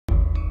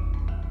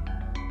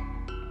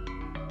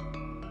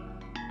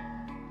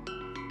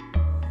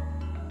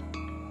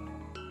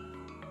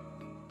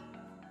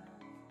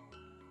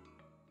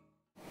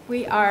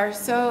We are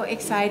so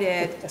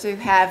excited to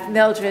have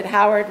Mildred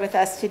Howard with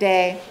us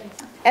today.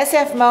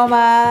 SF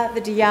MoMA, the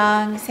De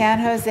Young, San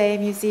Jose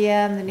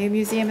Museum, the New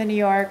Museum in New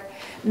York.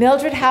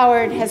 Mildred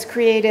Howard has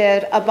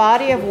created a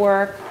body of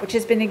work which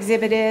has been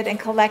exhibited and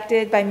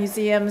collected by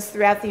museums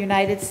throughout the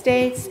United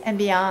States and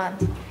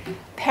beyond.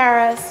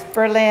 Paris,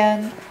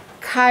 Berlin,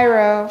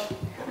 Cairo.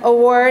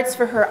 Awards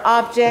for her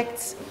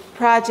objects,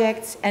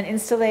 projects, and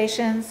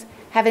installations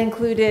have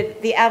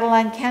included the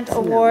Adeline Kent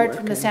Award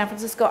from the San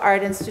Francisco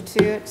Art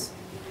Institute,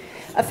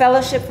 a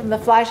fellowship from the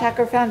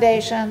Fleischhacker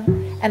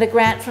Foundation, and a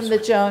grant from the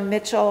Joan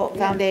Mitchell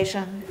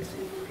Foundation.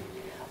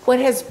 What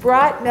has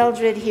brought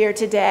Mildred here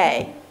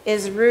today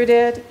is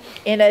rooted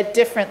in a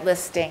different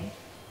listing.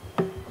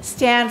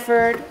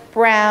 Stanford,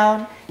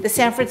 Brown, the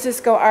San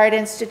Francisco Art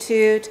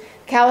Institute,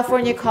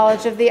 California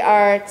College of the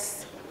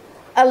Arts,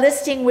 a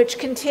listing which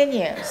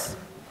continues.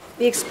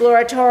 The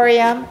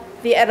Exploratorium,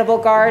 the Edible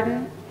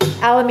Garden,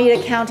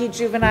 Alameda County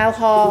Juvenile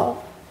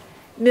Hall.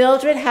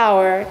 Mildred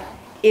Howard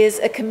is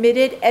a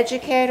committed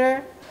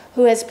educator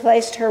who has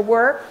placed her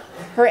work,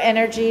 her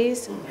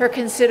energies, her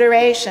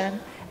consideration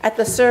at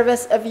the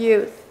service of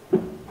youth,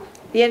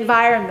 the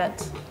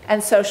environment,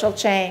 and social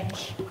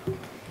change.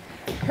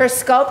 Her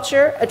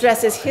sculpture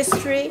addresses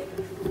history,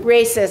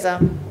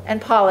 racism,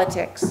 and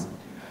politics.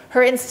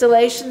 Her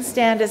installations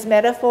stand as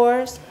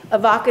metaphors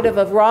evocative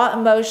of raw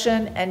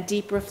emotion and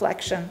deep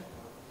reflection.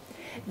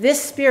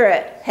 This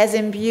spirit has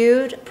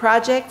imbued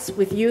projects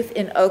with youth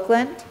in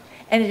Oakland,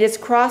 and it has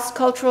crossed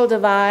cultural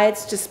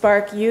divides to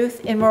spark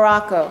youth in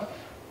Morocco.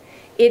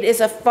 It is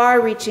a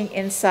far-reaching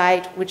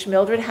insight which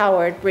Mildred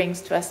Howard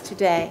brings to us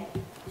today.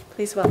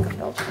 Please welcome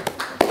Mildred.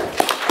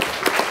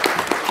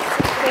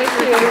 Thank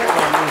you.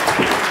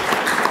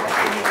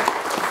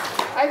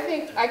 I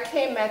think I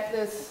came at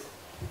this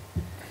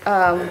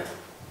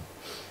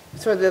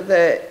sort of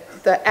the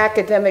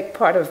academic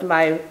part of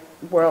my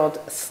world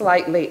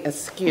slightly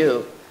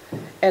askew.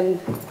 And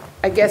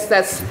I guess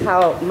that's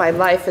how my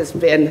life has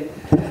been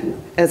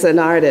as an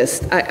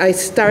artist. I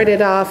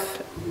started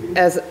off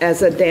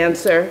as a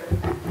dancer.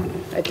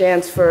 I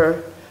danced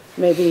for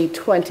maybe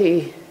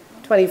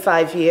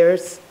 25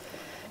 years.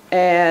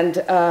 And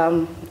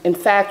in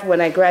fact, when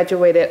I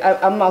graduated,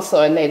 I'm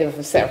also a native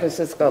of San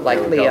Francisco,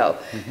 like Leo.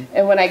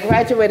 And when I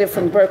graduated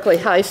from Berkeley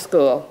High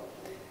School,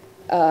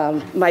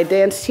 my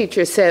dance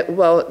teacher said,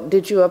 well,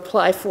 did you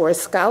apply for a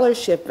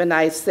scholarship? And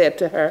I said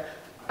to her,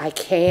 I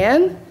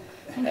can?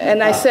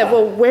 And I said,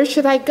 well, where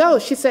should I go?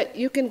 She said,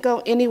 you can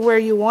go anywhere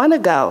you want to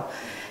go.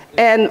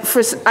 And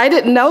I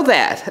didn't know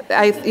that.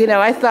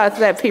 I thought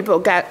that people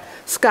got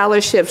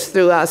scholarships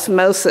through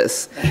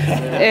osmosis.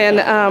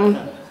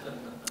 And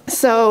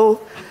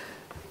so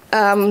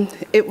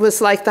it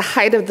was like the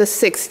height of the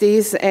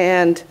 60s,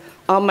 and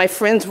all my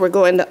friends were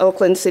going to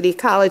Oakland City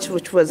College,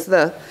 which was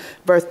the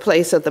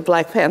birthplace of the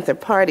Black Panther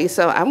Party,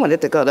 so I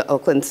wanted to go to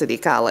Oakland City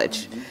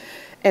College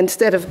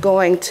instead of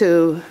going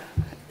to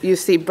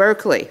UC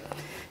Berkeley.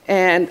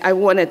 And I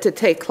wanted to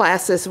take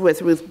classes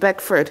with Ruth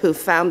Beckford, who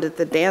founded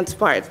the dance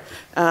part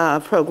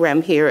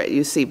program here at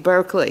UC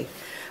Berkeley.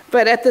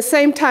 But at the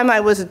same time I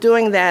was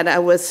doing that, I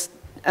was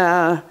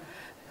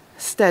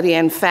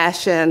studying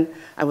fashion.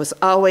 I was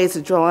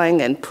always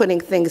drawing and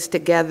putting things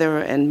together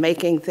and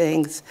making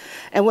things.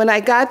 And when I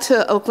got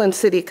to Oakland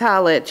City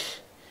College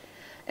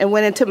and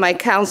went into my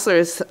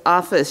counselor's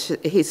office,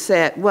 he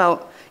said,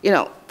 well,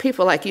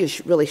 people like you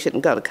really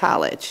shouldn't go to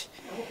college.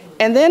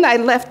 And then I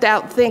left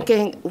out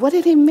thinking, what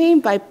did he mean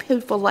by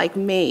people like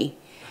me?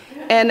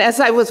 And as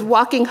I was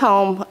walking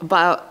home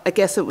about, I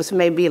guess it was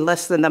maybe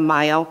less than a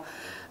mile,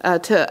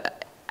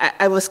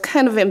 I was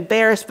kind of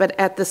embarrassed, but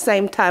at the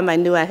same time, I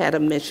knew I had a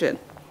mission.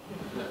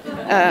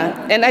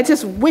 And I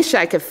just wish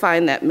I could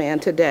find that man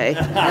today.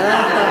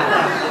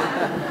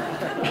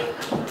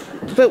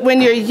 But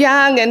when you're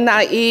young and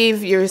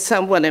naive, you're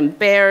somewhat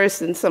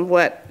embarrassed and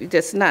somewhat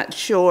just not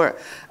sure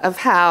of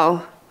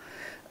how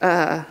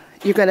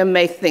you're going to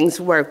make things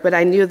work. But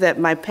I knew that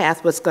my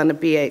path was going to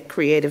be a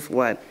creative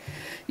one.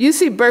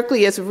 UC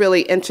Berkeley is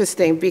really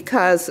interesting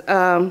because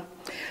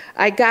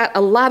I got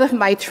a lot of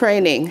my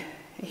training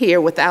here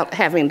without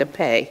having to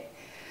pay.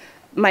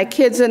 My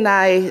kids and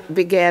I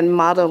began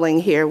modeling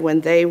here when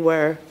they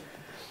were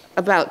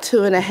about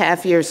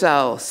 2.5 years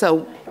old.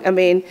 So, I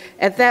mean,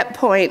 at that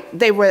point,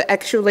 they were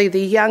actually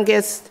the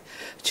youngest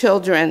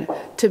children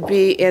to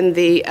be in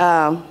the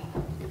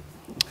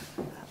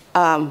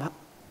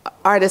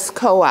artist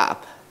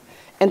co-op.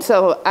 And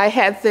so I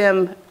had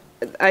them,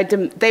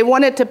 they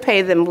wanted to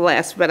pay them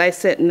less, but I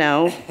said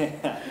no.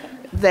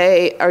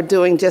 They are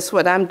doing just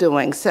what I'm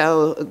doing,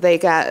 so they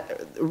got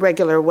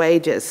regular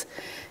wages.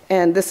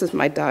 And this is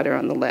my daughter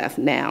on the left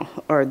now,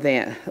 or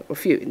then,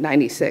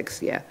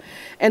 96, yeah.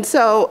 And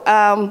so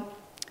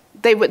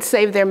they would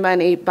save their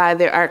money, buy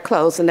their art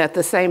clothes, and at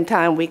the same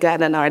time, we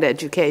got an art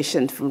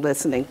education from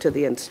listening to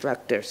the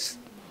instructors.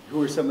 Who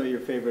were some of your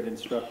favorite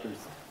instructors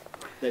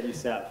that you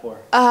sat for?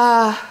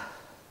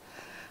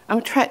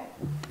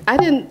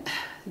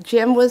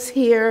 Jim was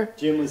here.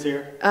 Jim was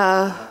here?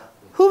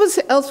 Who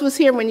else was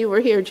here when you were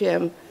here,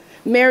 Jim?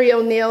 Mary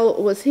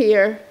O'Neill was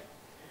here.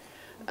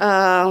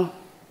 Yeah,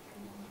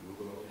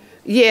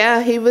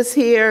 he was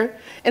here.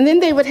 And then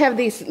they would have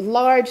these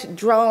large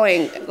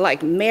drawing,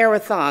 like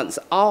marathons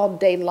all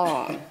day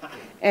long.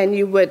 And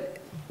you would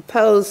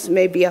pose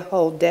maybe a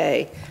whole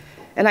day.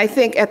 And I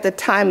think at the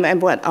time,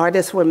 what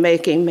artists were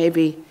making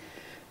maybe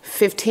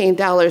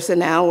 $15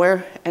 an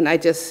hour. And I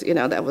just,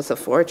 that was a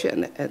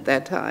fortune at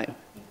that time.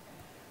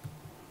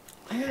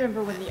 I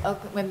remember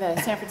when the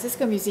San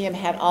Francisco Museum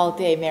had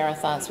all-day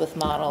marathons with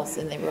models,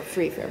 and they were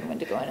free for everyone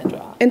to go in and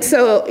draw. And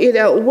so,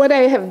 what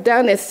I have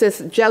done is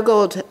just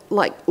juggled,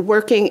 like,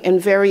 working in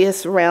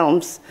various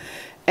realms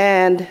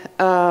and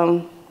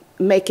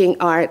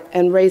making art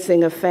and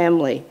raising a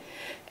family.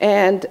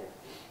 And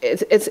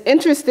it's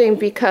interesting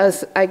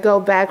because I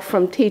go back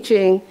from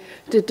teaching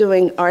to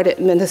doing art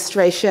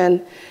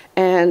administration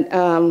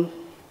and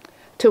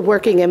to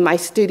working in my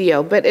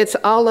studio, but it's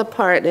all a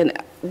part, and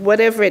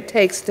whatever it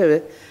takes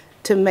to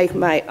make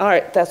my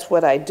art, that's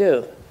what I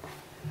do.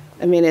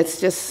 I mean, it's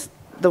just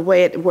the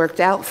way it worked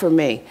out for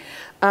me.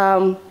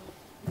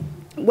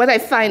 What I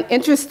find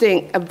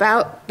interesting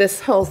about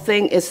this whole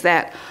thing is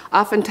that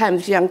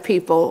oftentimes young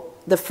people,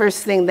 the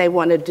first thing they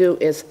want to do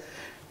is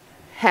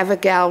have a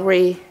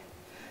gallery,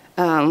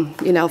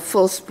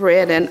 full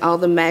spread in all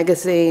the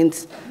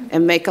magazines,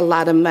 and make a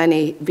lot of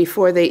money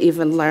before they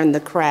even learn the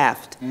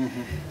craft.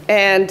 Mm-hmm.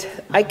 And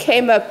I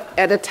came up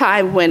at a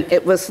time when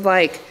it was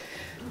like,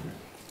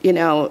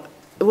 it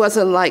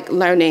wasn't like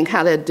learning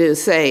how to do,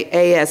 say,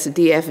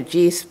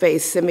 ASDFG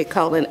space,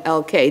 semicolon,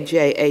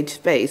 LKJH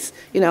space,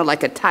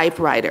 like a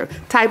typewriter.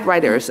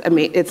 Typewriters, I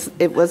mean,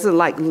 it wasn't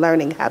like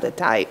learning how to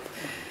type.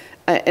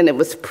 And it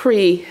was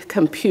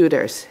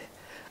pre-computers.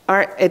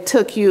 It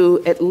took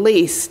you at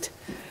least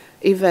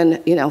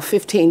even,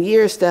 15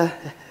 years to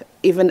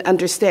even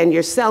understand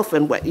yourself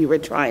and what you were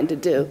trying to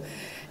do.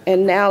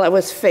 And now I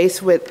was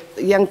faced with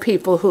young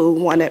people who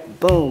wanted,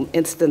 boom,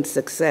 instant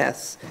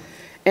success.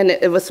 And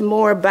it was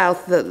more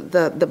about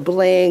the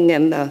bling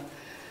and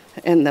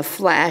the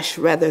flash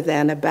rather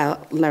than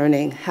about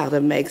learning how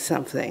to make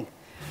something.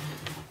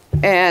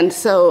 And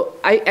so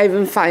I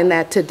even find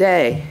that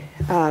today,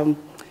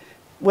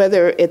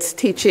 whether it's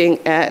teaching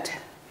at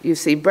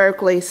UC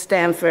Berkeley,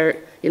 Stanford,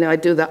 I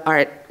do the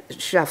art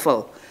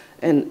shuffle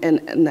in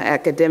the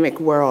academic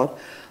world,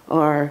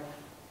 or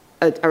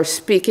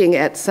speaking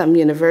at some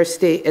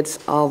university, it's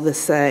all the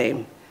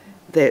same.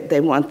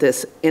 They want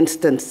this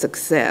instant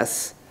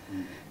success.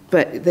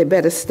 But they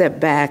better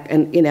step back,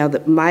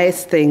 and my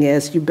thing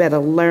is you better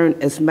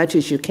learn as much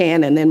as you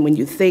can, and then when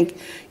you think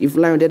you've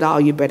learned it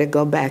all, you better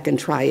go back and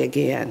try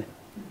again.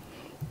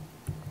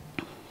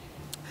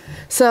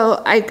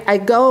 So I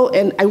go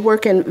and I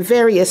work in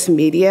various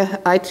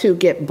media. I too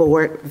get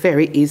bored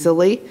very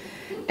easily,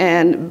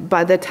 and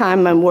by the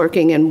time I'm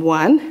working in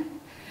one,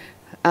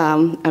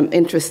 I'm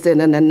interested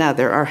in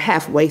another, or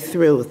halfway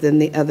through then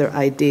the other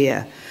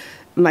idea.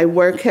 My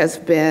work has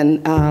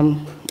been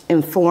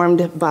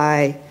informed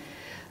by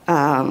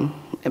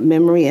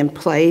memory and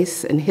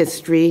place and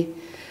history,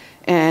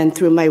 and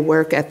through my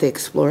work at the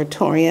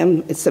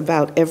Exploratorium, it's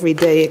about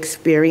everyday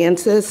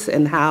experiences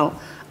and how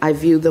I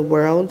view the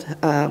world.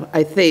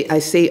 I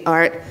see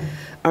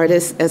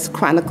artists as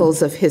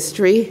chronicles of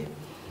history,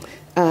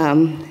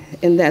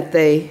 in that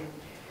they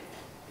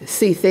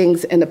see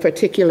things in a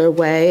particular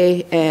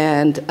way,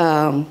 and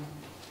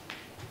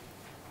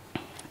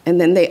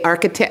then they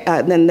articulate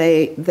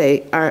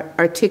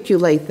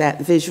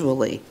that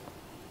visually.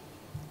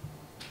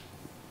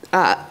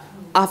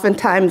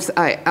 Oftentimes,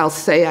 I'll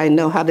say I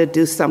know how to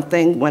do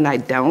something when I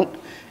don't,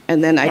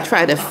 and then I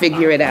try to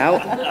figure it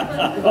out.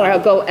 Or I'll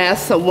go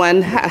ask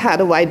someone, how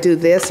do I do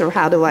this, or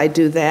how do I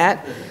do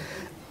that?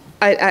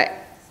 I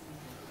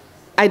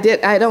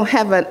don't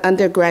have an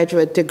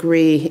undergraduate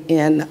degree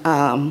in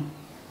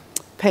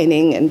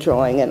painting and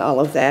drawing and all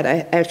of that.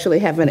 I actually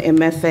have an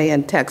MFA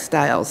in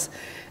textiles.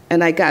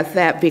 And I got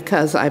that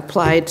because I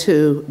applied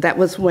to, that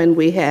was when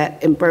we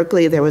had, in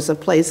Berkeley, there was a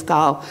place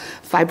called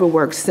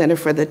Fiberworks Center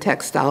for the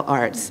Textile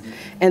Arts.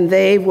 And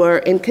they were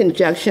in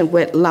conjunction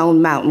with Lone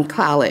Mountain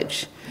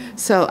College.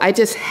 So I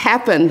just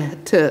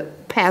happened to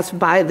pass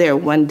by there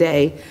one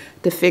day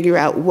to figure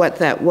out what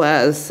that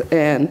was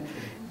and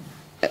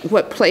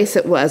what place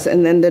it was.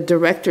 And then the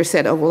director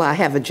said, oh, well, I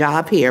have a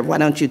job here. Why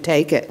don't you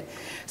take it?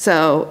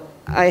 So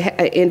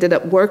I ended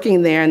up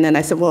working there, and then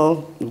I said, well,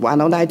 why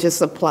don't I just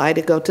apply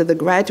to go to the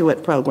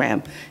graduate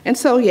program? And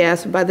so,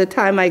 yes, by the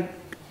time I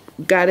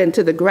got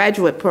into the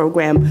graduate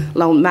program,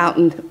 Lone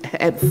Mountain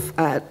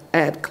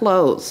had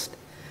closed,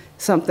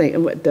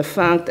 something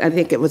defunct. I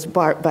think it was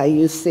bought by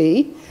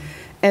UC.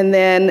 And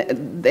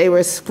then they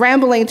were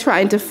scrambling,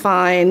 trying to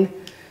find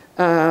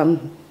a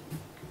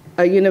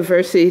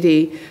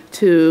university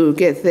to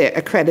get their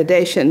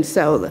accreditation.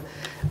 So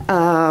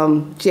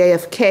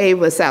JFK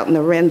was out in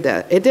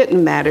Orinda. It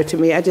didn't matter to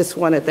me. I just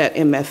wanted that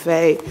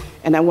MFA,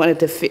 and I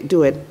wanted to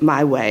do it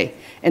my way.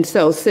 And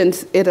so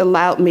since it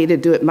allowed me to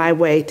do it my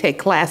way, take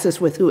classes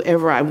with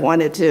whoever I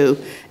wanted to,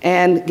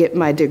 and get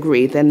my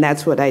degree, then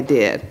that's what I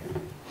did.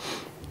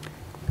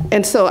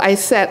 And so I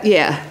said,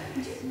 yeah.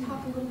 Could you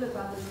talk a little bit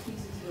about those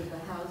pieces with the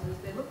houses?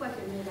 They look like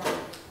they're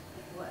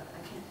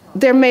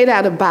they're made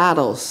out of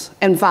bottles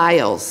and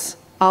vials.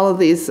 All of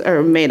these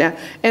are made out,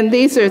 and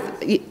these are,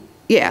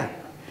 yeah.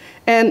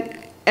 And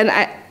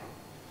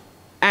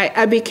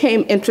I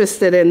became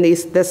interested in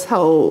this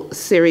whole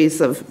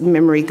series of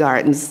memory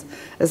gardens,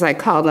 as I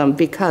call them,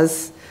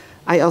 because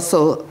I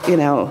also, you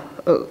know,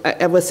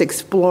 I was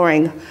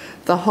exploring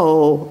the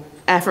whole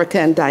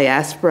African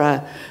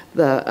diaspora,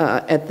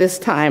 at this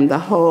time, the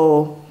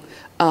whole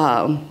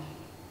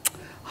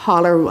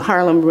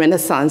Harlem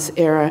Renaissance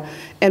era.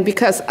 And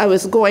because I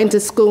was going to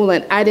school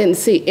and I didn't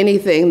see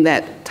anything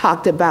that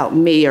talked about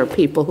me or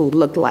people who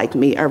looked like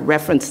me or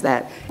referenced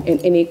that in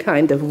any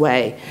kind of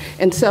way.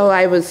 And so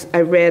I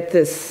read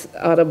this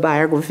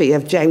autobiography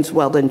of James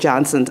Weldon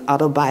Johnston's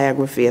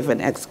Autobiography of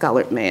an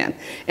Ex-Colored Man.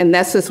 And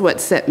this is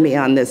what set me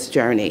on this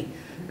journey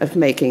of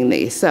making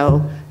these.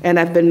 So, and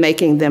I've been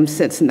making them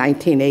since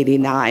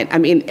 1989. I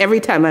mean, every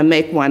time I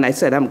make one, I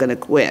said I'm gonna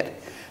quit.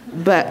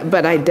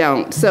 But I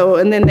don't. So,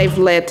 and then they've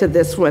led to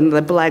this one,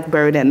 the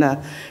Blackbird and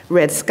the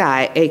Red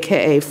Sky,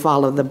 AKA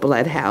Follow the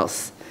Blood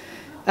House.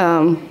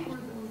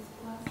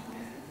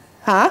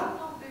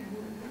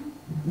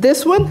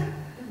 This one?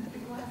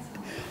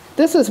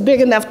 This is big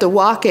enough to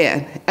walk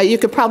in. You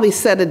could probably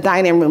set a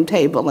dining room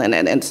table in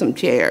it and some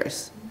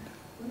chairs.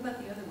 What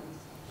about the other ones?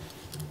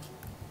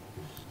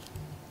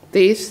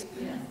 These?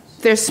 Yeah.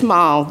 They're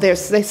small. They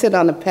sit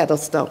on a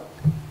pedestal.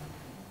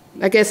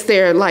 I guess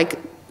they're like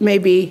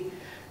maybe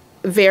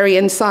vary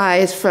in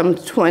size from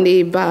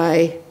 20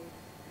 by,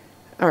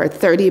 or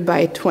 30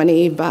 by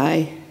 20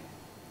 by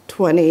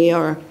 20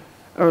 or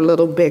a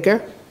little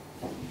bigger.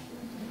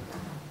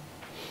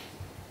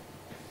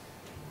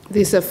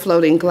 These are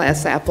floating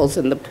glass apples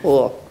in the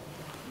pool.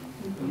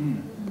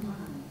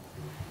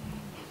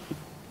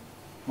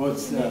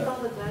 What's They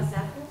call the glass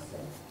apples?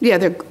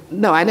 Yeah,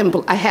 no,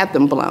 I had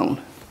them blown.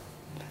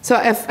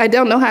 So if I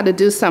don't know how to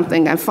do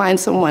something, I find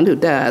someone who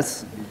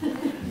does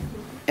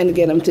and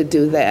get them to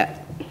do that.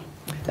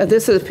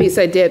 This is a piece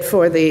I did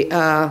for the,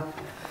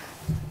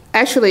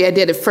 actually I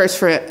did it first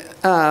for,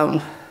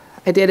 I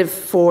did it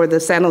for the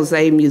San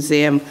Jose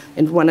Museum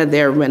in one of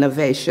their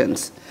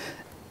renovations.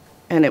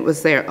 And it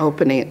was their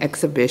opening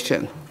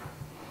exhibition.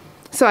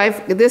 So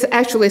this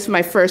actually is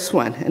my first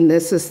one, and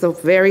this is the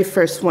very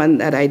first one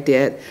that I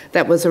did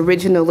that was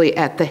originally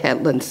at the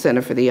Headland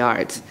Center for the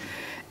Arts.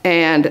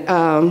 And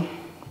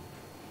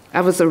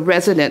I was a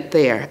resident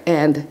there,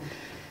 and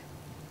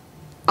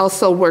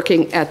also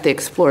working at the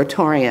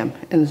Exploratorium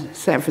in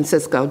San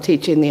Francisco,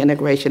 teaching the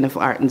integration of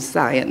art and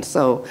science.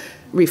 So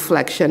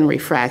reflection,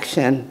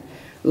 refraction,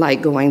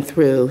 light going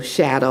through,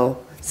 shadow,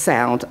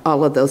 sound,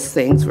 all of those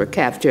things were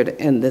captured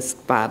in this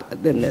spot,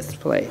 in this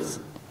place.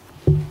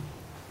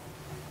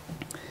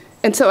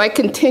 And so I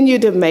continue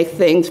to make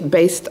things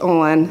based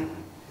on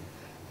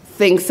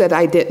things that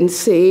I didn't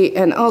see,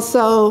 and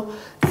also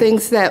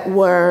things that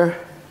were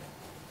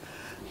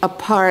a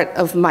part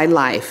of my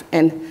life,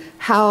 and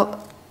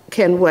how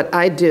can what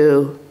I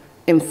do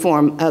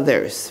inform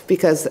others?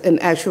 Because in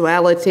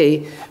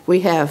actuality,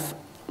 we have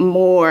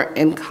more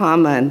in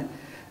common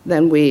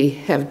than we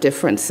have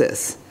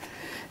differences.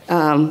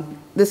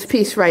 This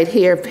piece right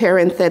here,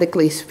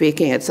 parenthetically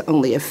speaking, it's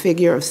only a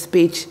figure of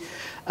speech.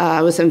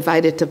 I was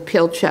invited to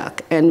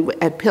Pilchuck, and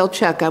at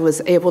Pilchuck I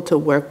was able to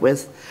work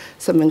with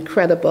some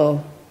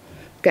incredible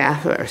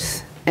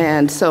gaffers.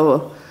 And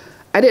so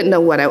I didn't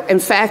know what in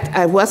fact,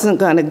 I wasn't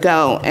gonna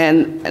go,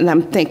 and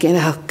I'm thinking,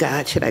 oh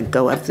God, should I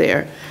go up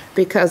there?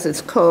 Because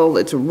it's cold,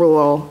 it's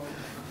rural,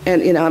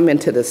 and you know, I'm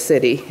into the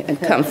city and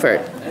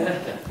comfort.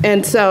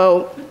 And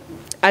so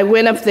I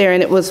went up there,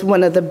 and it was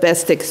one of the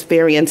best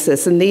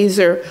experiences. And these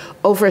are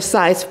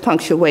oversized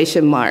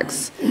punctuation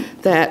marks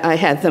that I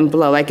had them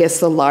blow. I guess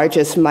the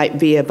largest might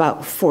be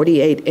about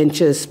 48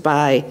 inches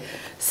by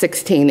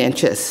 16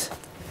 inches,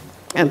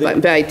 and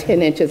by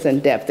 10 inches in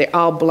depth. They're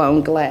all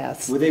blown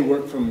glass. Were they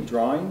work from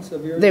drawings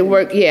of yours? They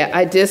work, yeah.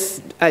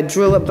 I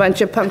drew a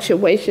bunch of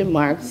punctuation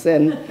marks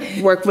and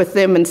worked with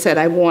them and said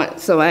I want.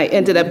 So I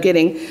ended up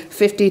getting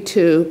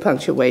 52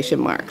 punctuation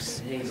marks.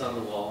 It hangs on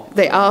the wall.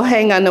 They all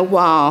hang on the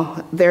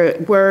wall. They're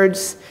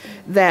words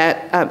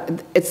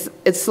that,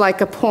 it's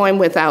like a poem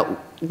without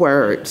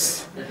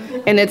words.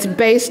 And it's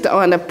based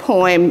on a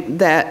poem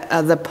that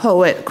the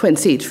poet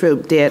Quincy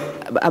Troupe did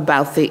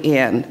about the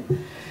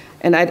end.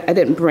 And I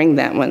didn't bring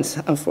that one,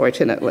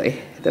 unfortunately,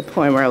 the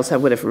poem, or else I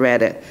would have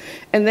read it.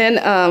 And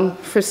then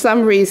for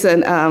some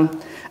reason,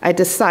 I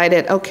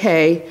decided,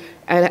 okay,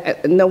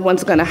 no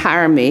one's gonna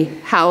hire me.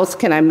 How else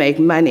can I make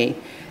money?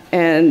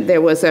 And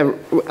there was a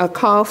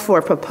call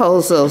for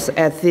proposals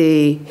by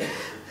the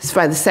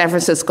San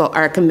Francisco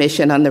Art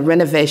Commission on the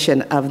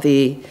renovation of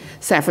the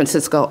San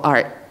Francisco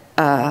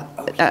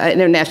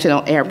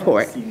International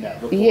Airport. I've seen that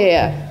before.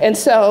 Yeah, and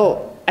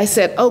so I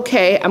said,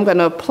 okay, I'm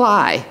gonna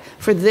apply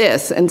for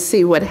this and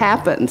see what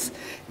happens.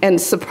 And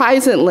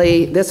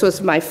surprisingly, this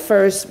was my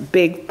first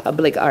big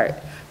public art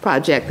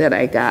project that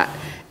I got.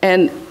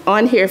 And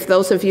on here, for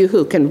those of you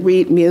who can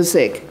read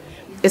music,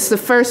 it's the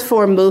first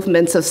 4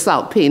 movements of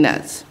Salt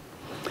Peanuts.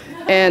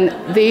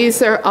 And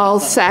these are all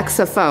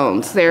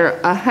saxophones. They're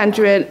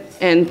 100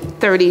 and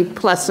 30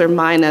 plus or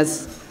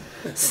minus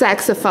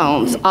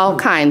saxophones, all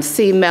kinds,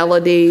 C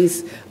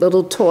melodies,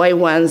 little toy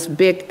ones,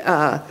 big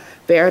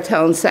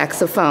baritone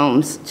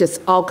saxophones,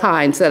 just all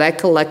kinds that I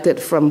collected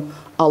from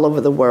all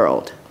over the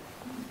world.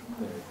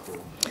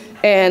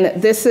 And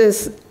this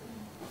is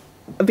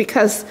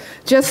because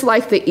just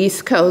like the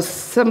East Coast,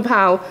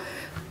 somehow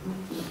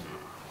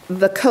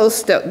the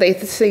coast, they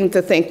seem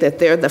to think that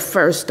they're the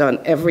first on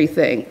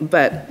everything.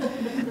 But,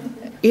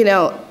 you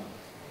know,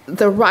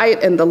 the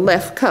right and the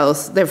left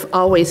coast, there've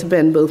always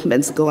been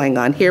movements going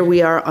on. Here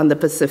we are on the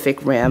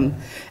Pacific Rim,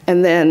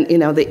 and then, you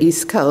know, the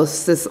East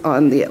Coast is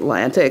on the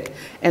Atlantic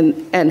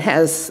and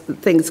has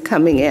things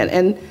coming in.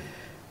 And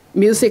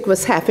music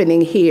was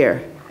happening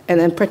here,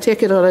 and then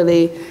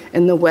particularly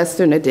in the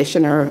Western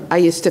Addition, or I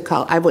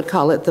would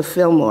call it the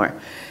Fillmore.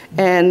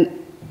 And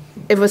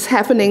it was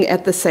happening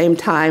at the same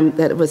time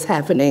that it was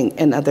happening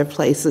in other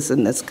places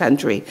in this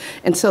country.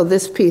 And so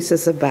this piece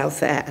is about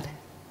that.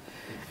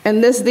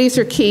 And these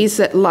are keys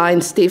that line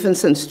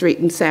Stevenson Street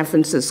in San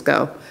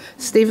Francisco.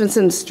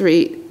 Stevenson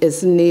Street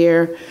is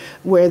near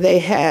where they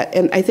had,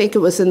 and I think it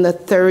was in the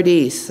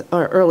 30s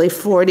or early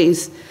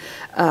 40s,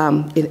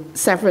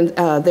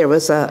 there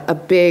was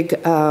a big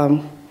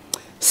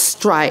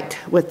strike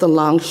with the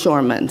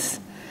longshoremen,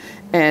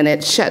 and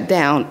it shut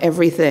down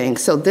everything.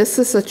 So this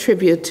is a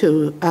tribute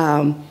to,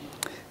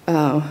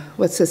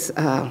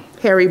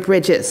 Harry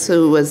Bridges,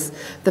 who was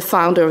the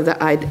founder of the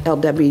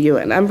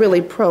ILWU. And I'm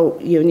really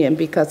pro-union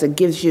because it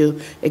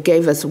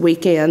gave us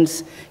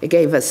weekends, it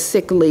gave us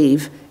sick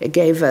leave, it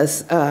gave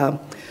us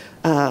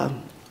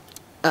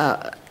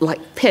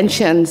like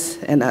pensions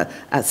and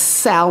a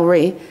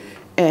salary.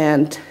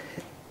 And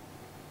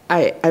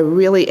I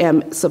really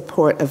am in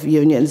support of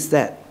unions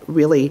that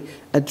really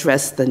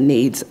address the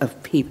needs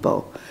of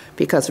people.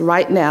 Because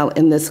right now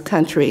in this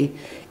country,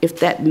 if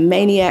that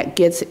maniac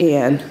gets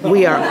in,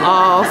 we are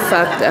all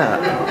fucked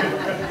up.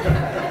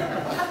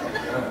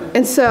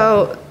 And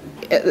so,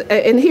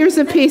 and here's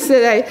a piece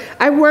that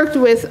I worked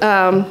with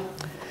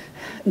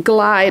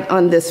Glide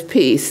on this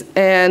piece.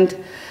 And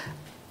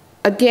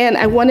again,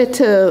 I wanted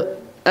to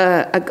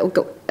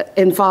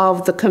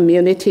involve the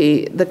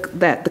community,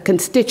 the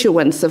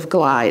constituents of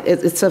Glide.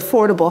 It's an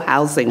affordable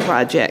housing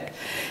project.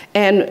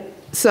 And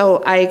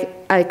so I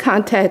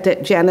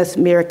contacted Janice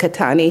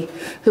Mirikatani,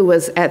 who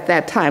was at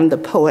that time the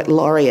poet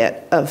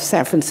laureate of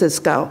San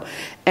Francisco.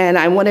 And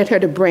I wanted her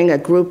to bring a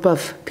group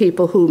of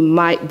people who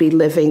might be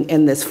living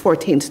in this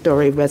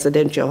 14-story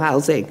residential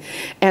housing.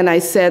 And I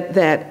said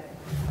that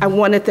I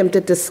wanted them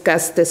to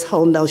discuss this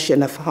whole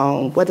notion of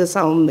home. What does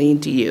home mean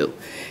to you?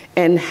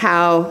 And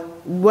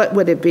what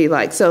would it be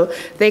like? So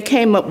they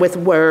came up with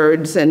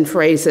words and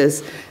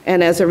phrases.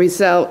 And as a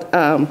result,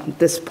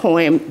 this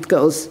poem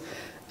goes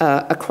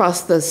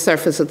across the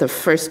surface of the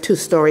first 2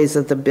 stories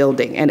of the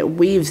building, and it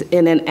weaves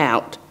in and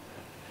out.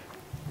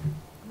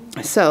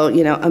 So,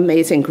 you know,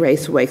 Amazing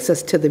Grace wakes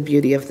us to the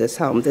beauty of this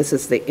home. This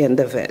is the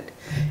end of it.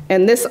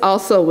 And this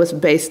also was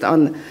based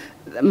on,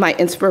 my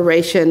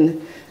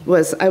inspiration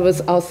was, I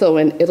was also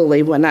in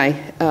Italy when I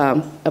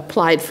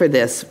applied for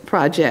this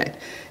project.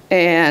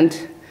 And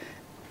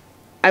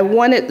I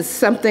wanted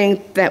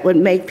something that would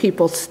make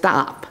people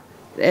stop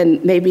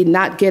and maybe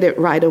not get it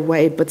right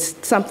away, but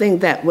something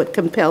that would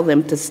compel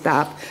them to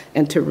stop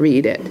and to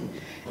read it.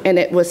 And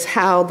it was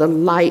how the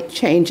light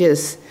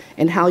changes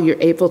and how you're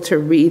able to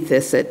read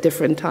this at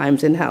different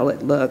times and how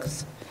it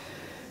looks.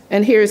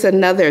 And here's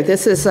another.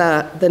 This is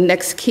the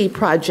next key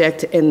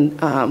project in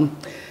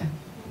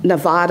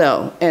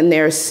Novato, and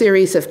there are a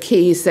series of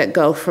keys that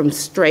go from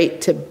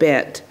straight to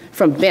bent,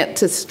 from bent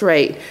to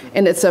straight.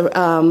 And it's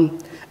a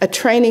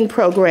training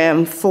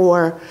program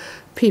for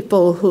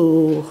people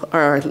who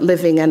are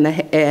living on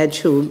the edge,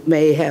 who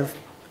may have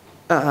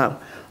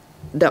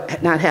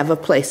not have a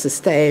place to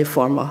stay,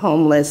 former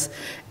homeless,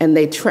 and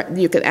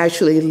you could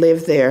actually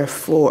live there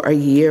for a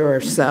year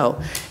or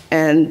so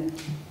and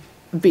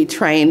be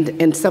trained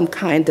in some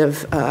kind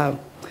of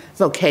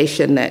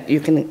vocation that you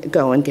can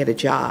go and get a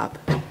job.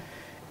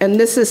 And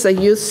this is a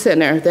youth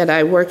center that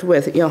I worked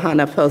with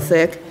Johanna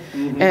Pothik,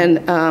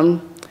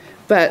 and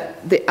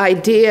but the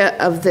idea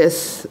of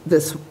this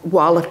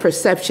wall of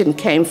perception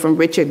came from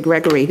Richard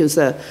Gregory, who's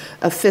a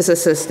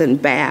physicist in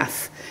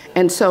Bath.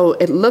 And so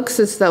it looks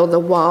as though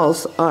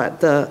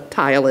the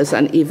tile is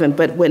uneven,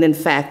 but when in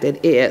fact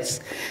it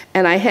is.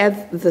 And I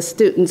had the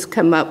students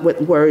come up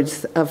with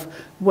words of,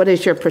 what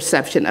is your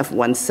perception of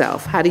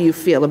oneself? How do you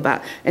feel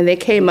about, and they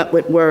came up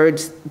with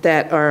words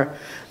that are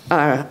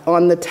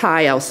on the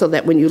tile so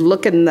that when you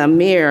look in the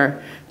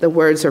mirror, the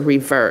words are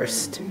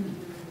reversed,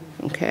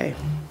 okay?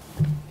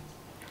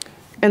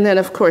 And then,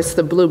 of course,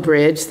 the Blue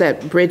Bridge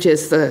that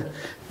bridges the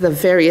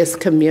various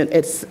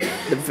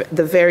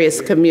the various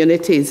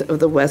communities of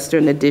the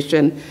Western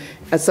Addition.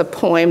 It's a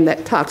poem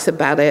that talks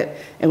about it.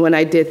 And when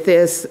I did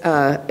this,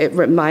 it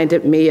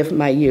reminded me of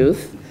my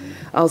youth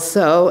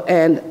also.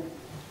 And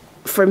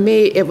for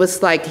me, it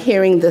was like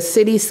hearing the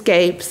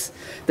cityscapes,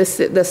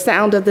 the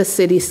sound of the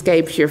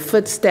cityscapes, your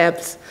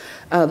footsteps,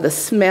 the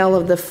smell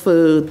of the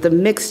food, the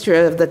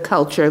mixture of the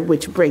culture,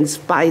 which brings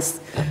spice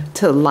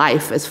to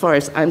life as far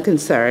as I'm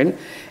concerned,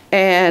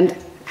 and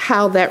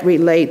how that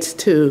relates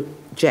to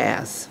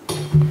jazz.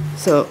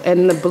 So,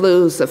 and the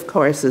blues, of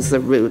course, is the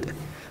root,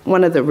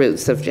 one of the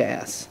roots of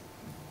jazz.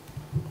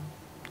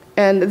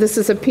 And this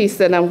is a piece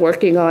that I'm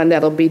working on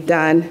that'll be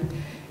done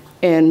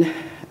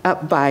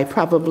up by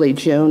probably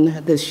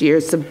June this year.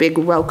 It's a big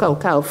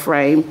Rococo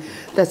frame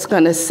that's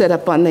going to sit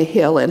up on the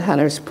hill in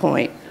Hunters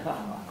Point.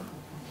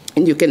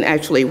 And you can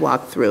actually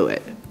walk through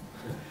it.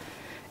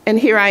 And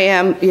here I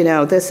am, you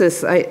know, this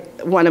is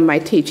one of my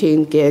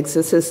teaching gigs.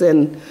 This is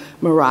in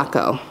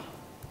Morocco.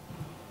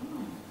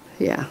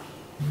 Yeah.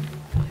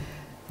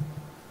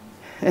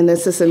 And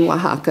this is in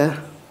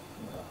Oaxaca.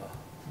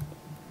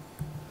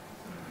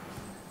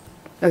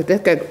 I've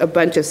got a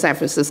bunch of San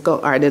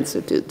Francisco Art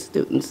Institute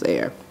students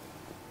there.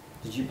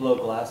 Did you blow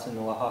glass in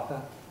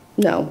Oaxaca?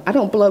 No, I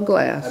don't blow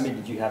glass. I mean,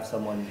 did you have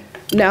someone?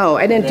 No,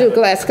 I didn't do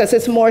glass because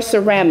it's more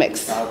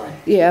ceramics. Oh, right.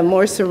 Yeah,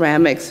 more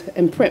ceramics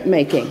and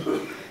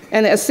printmaking.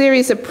 And a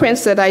series of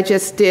prints that I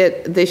just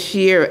did this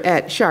year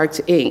at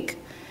Sharks Ink.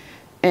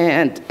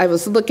 And I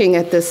was looking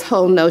at this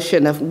whole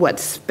notion of what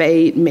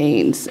spade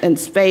means. And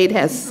spade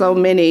has so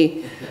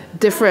many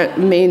different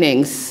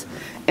meanings.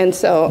 And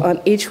so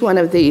on each one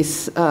of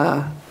these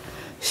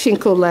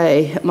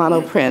Chincolet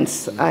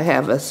monoprints, I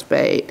have a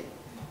spade.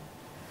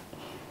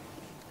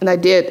 And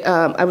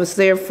I was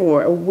there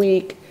for a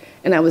week,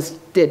 and I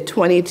did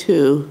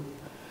 22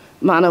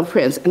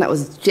 monoprints, and I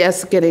was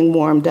just getting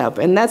warmed up.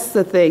 And that's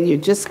the thing, you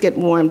just get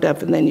warmed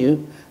up, and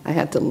then I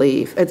had to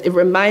leave. It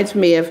reminds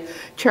me of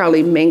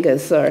Charlie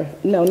Mingus, or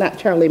no, not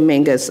Charlie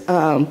Mingus.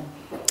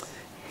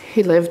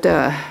 He lived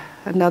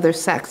another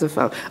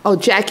saxophone. Oh,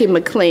 Jackie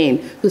McLean,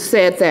 who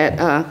said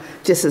that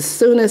just as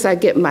soon as I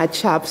get my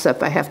chops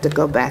up, I have to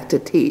go back to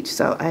teach.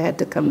 So I had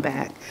to come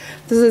back.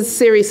 This is a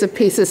series of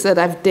pieces that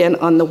I've done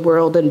on the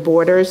world and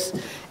borders.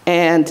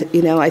 And,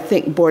 you know, I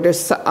think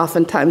borders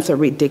oftentimes are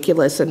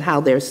ridiculous in how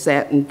they're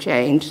set and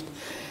changed.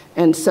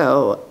 And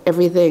so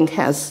everything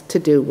has to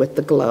do with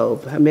the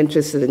globe. I'm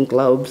interested in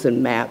globes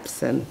and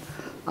maps and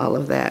all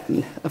of that,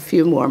 and a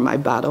few more of my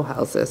bottle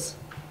houses.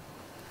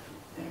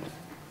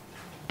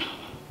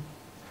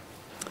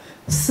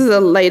 This is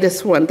the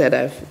latest one that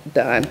I've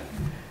done.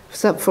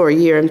 It's up for a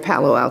year in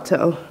Palo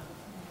Alto.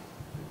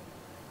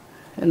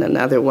 And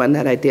another one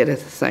that I did at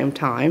the same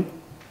time.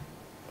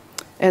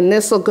 And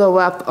this will go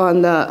up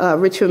on the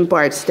Richmond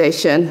BART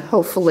station,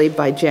 hopefully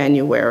by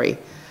January.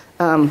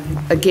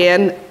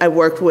 Again, I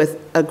worked with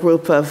a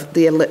group of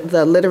the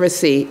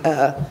literacy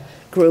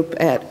group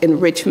in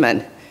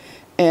Richmond.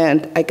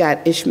 And I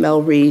got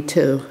Ishmael Reed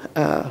to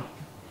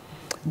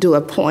do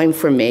a poem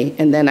for me.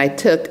 And then I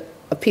took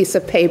a piece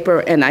of paper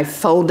and I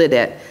folded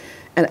it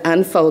and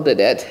unfolded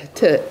it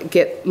to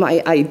get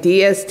my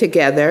ideas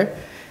together,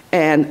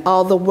 and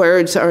all the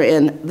words are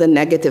in the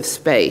negative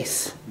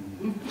space.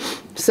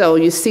 So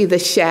you see the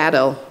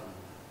shadow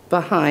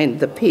behind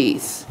the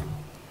piece.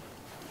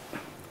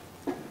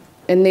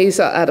 And these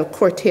are out of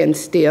Corten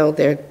steel.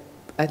 They're,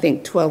 I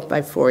think, 12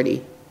 by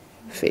 40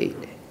 feet.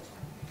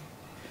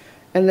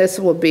 And this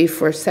will be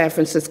for San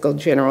Francisco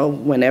General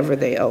whenever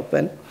they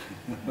open.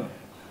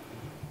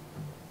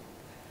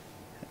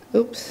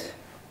 Oops.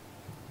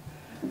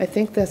 I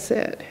think that's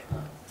it.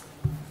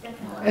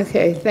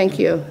 Okay, thank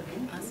you.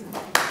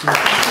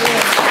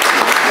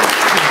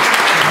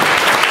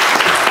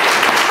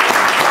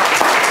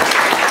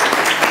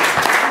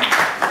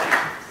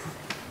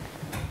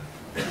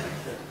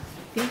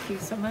 Thank you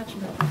so much,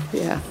 Mildred.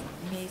 Yeah.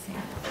 Amazing.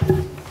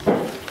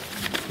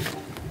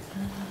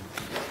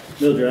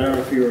 Mildred, I don't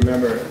know if you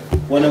remember,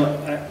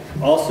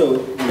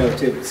 also, you know,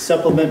 to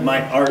supplement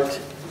my art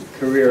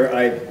career,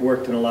 I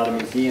worked in a lot of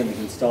museums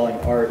installing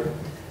art.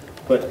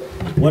 But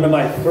one of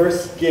my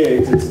first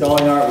gigs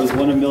installing art was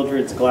one of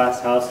Mildred's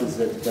glass houses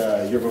at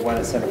Yerba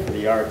Buena Center for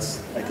the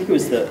Arts. I think it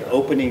was the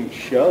opening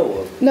show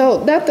of...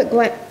 No, not the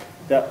glass.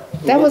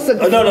 That was the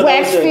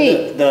wax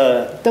feet.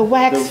 The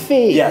wax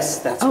feet. Yes,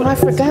 that's what I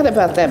forgot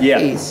about that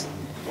piece.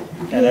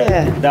 And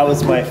that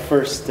was my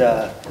first...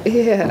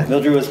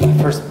 Mildred was my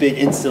first big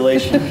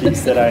installation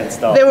piece that I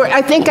installed.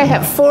 I think I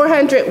had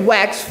 400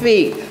 wax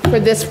feet for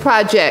this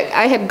project.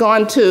 I had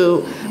gone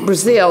to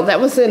Brazil. That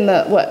was in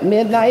the, what,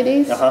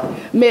 mid-90s?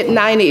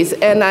 Mid-90s.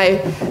 And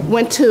I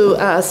went to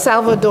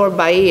Salvador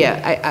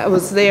Bahia. I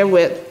was there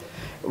with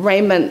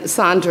Raymond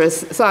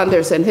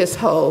Saunders and his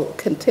whole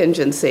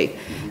contingency.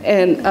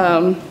 And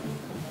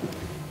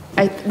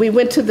we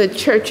went to the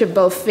Church of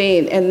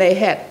Bofin, and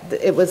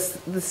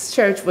this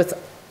church with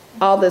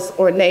all this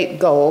ornate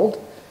gold.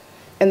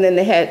 And then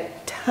they had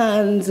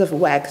tons of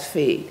wax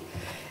feet.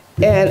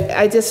 And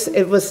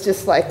it was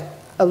just like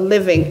a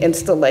living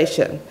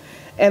installation.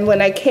 And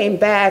when I came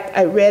back,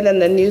 I read in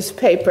the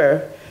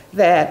newspaper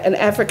that an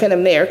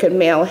African-American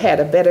male had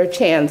a better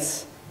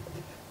chance,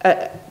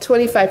 a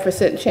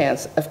 25%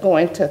 chance of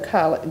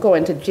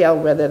going to jail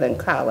rather than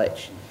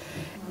college.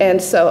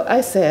 And so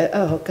I said,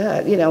 oh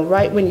God, you know,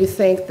 right when you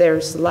think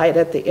there's light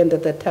at the end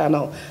of the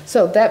tunnel.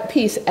 So that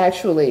piece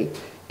actually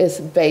is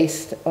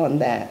based on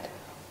that.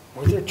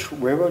 Were there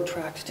railroad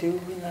tracks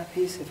too in that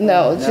piece?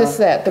 No, just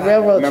that. The God, I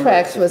railroad remember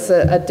tracks it was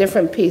different. a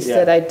different piece Yeah.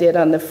 that I did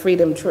on the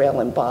Freedom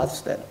Trail in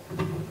Boston.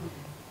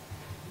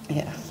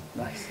 Yeah,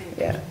 Nice.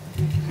 yeah.